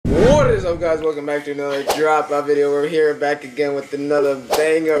What is up, guys? Welcome back to another Dropout video. We're here back again with another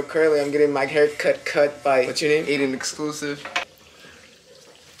banger. Currently, I'm getting my hair cut by, what's your name? Aiden Exclusive.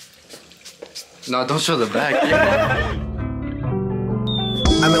 No, don't show the back.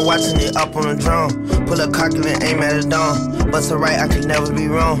 I've been watching it up on the drone. Pull a cock and aim at his dome. Bust a right, I could never be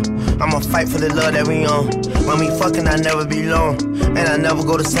wrong. I'ma fight for the love that we on. When we fucking, I never be alone. And I never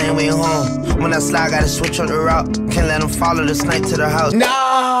go the same way home. When I slide, gotta switch on the route. Can't let them follow the snake to the house. Nah,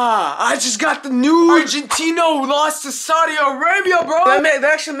 I just got the new Argentina lost to Saudi Arabia, bro. That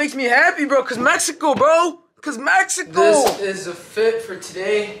actually makes me happy, bro, cause Mexico, bro. Cause Mexico! This is a fit for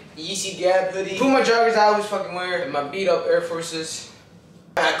today. Yeezy Gap hoodie. Puma joggers I always fucking wear. And my beat up Air Forces.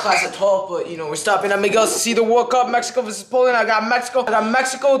 I had class at 12, but you know, we're stopping at Miguel's to see the World Cup. Mexico versus Poland. I got Mexico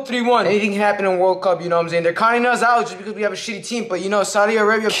 3-1. Anything can happen in World Cup, you know what I'm saying? They're counting us out just because we have a shitty team. But you know, Saudi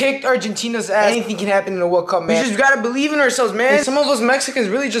Arabia kicked Argentina's ass. Anything can happen in the World Cup, man. We just gotta believe in ourselves, man. And some of us Mexicans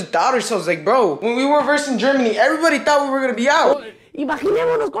really just doubt ourselves. Like, bro, when we were versing Germany, everybody thought we were gonna be out.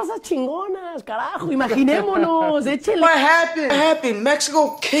 Imaginémonos cosas chingonas, carajo, imaginémonos, échale. What happened?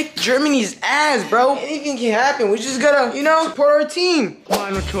 Mexico kicked Germany's ass, bro. Anything can happen. We just gotta, you know, support our team. Come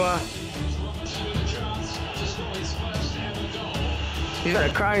on, Ochoa. He's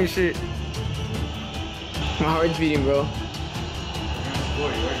gotta cry and shit. My heart's beating, bro.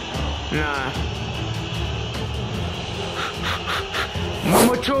 Nah.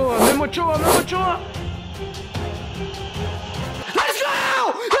 Memo Ochoa.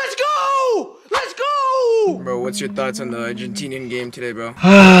 Let's go! Bro, what's your thoughts on the Argentinian game today, bro?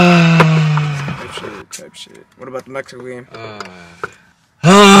 type shit. What about the Mexico game?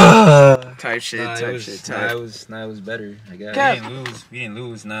 Type shit. It was better, I guess. We didn't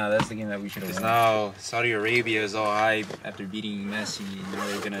lose. Nah, that's the game that we should have won. Now, Saudi Arabia is all hype after beating Messi. And now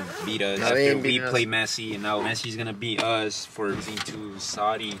they're gonna beat us after we play Messi. And now Messi's gonna beat us for losing to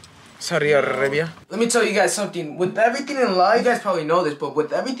Saudi Arabia. Let me tell you guys something. With everything in life, you guys probably know this, but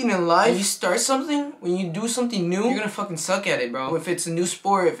with everything in life, when you start something, when you do something new, you're gonna fucking suck at it, bro. If it's a new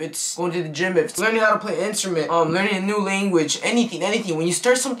sport, if it's going to the gym, if it's learning how to play an instrument, learning a new language, anything. When you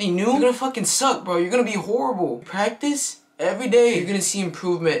start something new, you're gonna fucking suck, bro. You're gonna be horrible. Practice every day, you're gonna see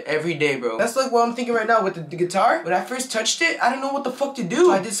improvement every day, bro. That's like what I'm thinking right now with the guitar. When I first touched it, I didn't know what the fuck to do.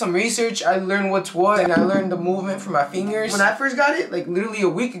 So I did some research, I learned what's what, and I learned the movement from my fingers. When I first got it, like literally a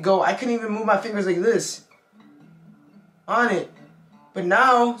week ago, I couldn't even move my fingers like this on it. But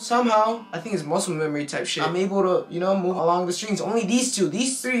now, somehow, I think it's muscle memory type shit. I'm able to, you know, move along the strings. Only these two.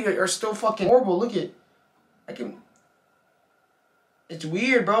 These three are still fucking horrible. Look at, it's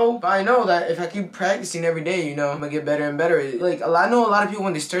weird, bro. But I know that if I keep practicing every day, you know, I'm gonna get better and better. Like, I know a lot of people,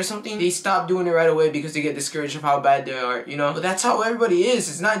 when they start something, they stop doing it right away because they get discouraged of how bad they are, you know? But that's how everybody is.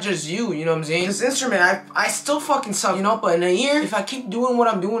 It's not just you know what I'm saying? This instrument, I still fucking suck, you know? But in a year, if I keep doing what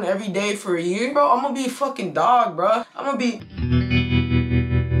I'm doing every day for a year, bro, I'm gonna be a fucking dog, bro. I'm gonna be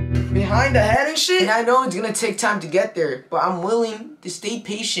behind the head and shit. And I know it's gonna take time to get there, but I'm willing to stay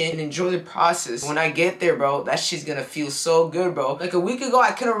patient and enjoy the process. When I get there, bro, that shit's gonna feel so good, bro. Like a week ago,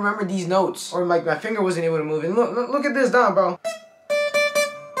 I couldn't remember these notes, or like my finger wasn't able to move. And look at this down, bro.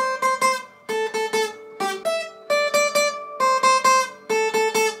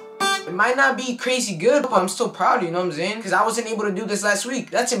 It might not be crazy good, but I'm still proud, you know what I'm saying? Because I wasn't able to do this last week.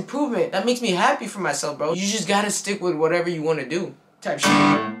 That's improvement. That makes me happy for myself, bro. You just gotta stick with whatever you want to do. Type shit.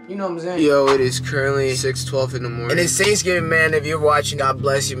 You know what I'm saying? Yo, it is currently 6:12 in the morning. And it's Thanksgiving, man. If you're watching, God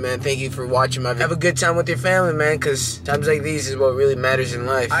bless you, man. Thank you for watching my video. Have a good time with your family, man, because times like these is what really matters in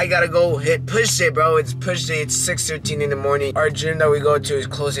life. I gotta go hit push day, bro. It's push day. It's 6:13 in the morning. Our gym that we go to is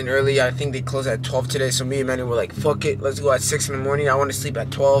closing early. I think they close at 12 today, so me and Manny were like, fuck it. Let's go at 6 in the morning. I want to sleep at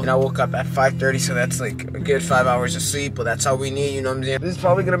 12, and I woke up at 5:30, so that's like a good 5 hours of sleep, but that's all we need, you know what I'm saying? This is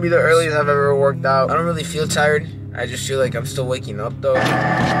probably gonna be the earliest I've ever worked out. I don't really feel tired. I just feel like I'm still waking up, though. Yo.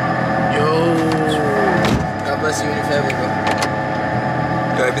 God bless you and your family, bro.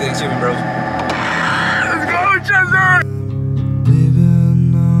 Yo, happy Thanksgiving, bro. Let's go, Chester!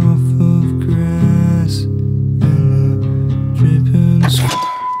 Living off of grass and dripping.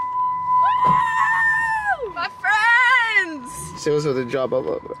 My friends! Say what's up to Dropout,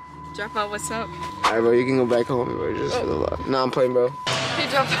 bro. Dropout, what's up? Alright, bro, you can go back home, bro, just for the love. Nah, I'm playing, bro. Hey,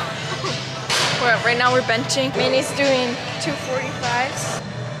 Dropout. Right now we're benching. Manny's doing 245s.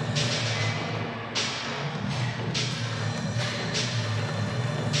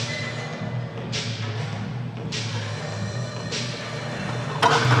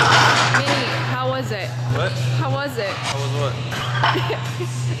 Manny, how was it? What? How was it? How was what?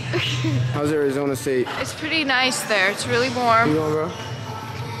 How's Arizona State? It's pretty nice there. It's really warm. You going, bro?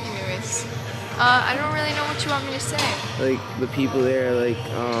 Anyways. I don't really know what you want me to say. Like the people there, like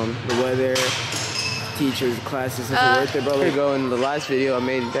the weather, teachers, classes, is it worth it, bro? Here you go. In the last video I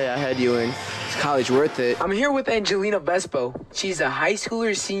made that I had you in. Is college worth it? I'm here with Angelina Vespo. She's a high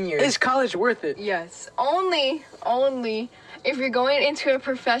schooler senior. Is college worth it? Yes, only if you're going into a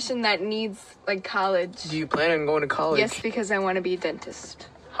profession that needs like college. Do you plan on going to college? Yes, because I want to be a dentist.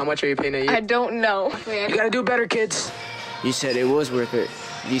 How much are you paying a year? I don't know. You gotta do better, kids. You said it was worth it.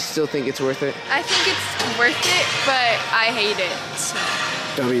 Do you still think it's worth it? I think it's worth it, but I hate it. So.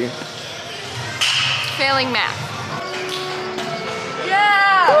 W. Failing math.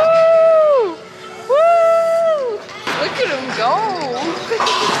 Yeah! Woo! Woo! Look at him go.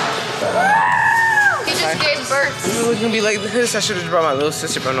 He just gave birth. It was gonna be like this. I should have brought my little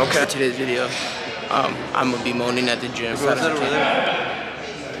sister, but no cap. Today's video, I'm gonna be moaning at the gym. What's that over there?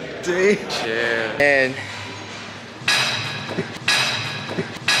 Yeah. And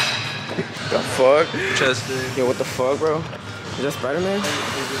the fuck? Chester. Yo, what the fuck, bro? Is that Spider-Man?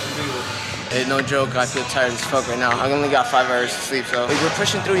 Hey, no joke, I feel tired as fuck right now. I only got 5 hours of sleep, so like, we're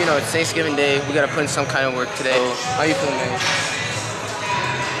pushing through, you know, it's Thanksgiving Day. We gotta put in some kind of work today. So, how you feeling, man?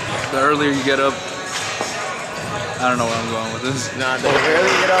 The earlier you get up, I don't know where I'm going with this. Nah, the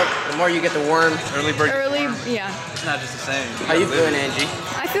earlier you get up, the more you get the worm. Early bird. Yeah. It's not just the same. How you feeling, Angie?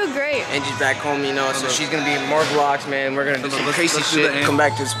 I feel great. Angie's back home, you know, so she's gonna be in more vlogs, man. We're gonna do some crazy shit. Come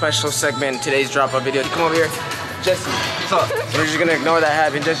back to a special segment in today's dropout video. Come over here. Jesse, what's up? We're just gonna ignore that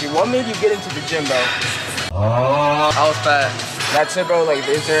happened. Jesse, what made you get into the gym, bro? I was fat. That's it, bro. Like,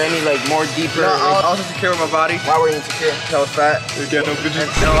 is there any, like, more deeper? No, I was insecure with my body. Why were you insecure? I was fat. I was getting no bitches.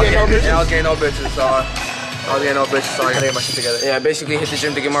 I was getting no bitches, so I was getting no bitches, so I gotta get my shit together. Yeah, basically hit the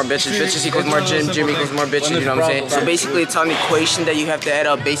gym to get more bitches. Bitches equals more gym, gym equals more bitches, you know what I'm saying? So basically it's an equation that you have to add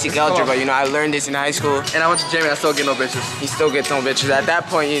up basic algebra. You know, I learned this in high school. And I went to gym and I still get no bitches. He still gets no bitches. At that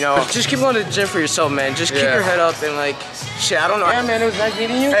point, you know, just keep going to the gym for yourself, man. Just keep your head up and like, shit, I don't know. Yeah, man, it was nice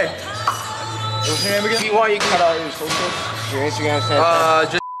meeting you. Hey. What's your name again? If you want, you can cut out your socials, your Instagram,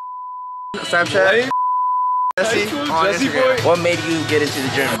 Snapchat. Just Snapchat. Jesse, Jesse boy. What made you get into the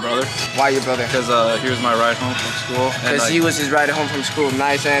gym? My brother. Why your brother? Because he was my ride home from school. Because he was his ride home from school.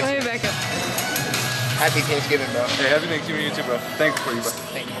 Nice answer. Let me back up. Happy Thanksgiving, bro. Hey, happy Thanksgiving to you too, bro. Thankful for you, bro.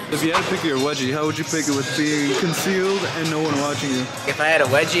 Thank you. If you had to pick your wedgie, how would you pick it with being concealed and no one watching you? If I had a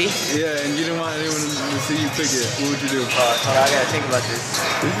wedgie? Yeah, and you didn't want anyone to see you pick it, what would you do? Hold on, I gotta think about this.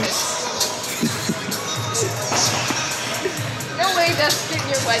 No way that's getting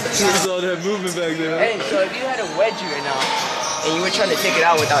your wedgie There's all that movement back there. Hey, so if you had a wedgie right now, and you were trying to take it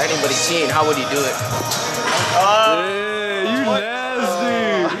out without anybody seeing, how would you do it? Hey, you nasty!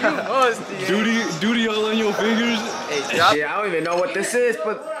 Duty all on your fingers? Hey, yeah, I don't even know what this is,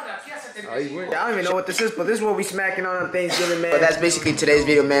 but... I don't even know what this is, but this is what we smacking on Thanksgiving, man. But that's basically today's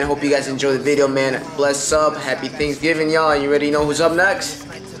video, man. Hope you guys enjoy the video, man. Bless up. Happy Thanksgiving, y'all. You already know who's up next?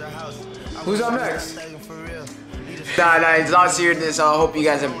 Who's up next? Nah, it's all seriousness. I hope you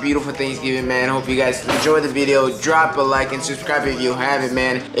guys have a beautiful Thanksgiving, man. Hope you guys enjoy the video. Drop a like and subscribe if you haven't,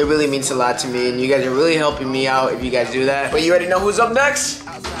 man. It really means a lot to me, and you guys are really helping me out if you guys do that. But you already know who's up next?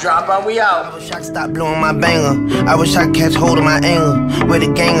 Dropout, we out. I wish I could stop blowing my banger. I wish I could catch hold of my anger. With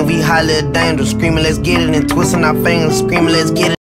the gang and we high little danger. Screaming, let's get it, and twisting our fingers. Screaming, let's get it.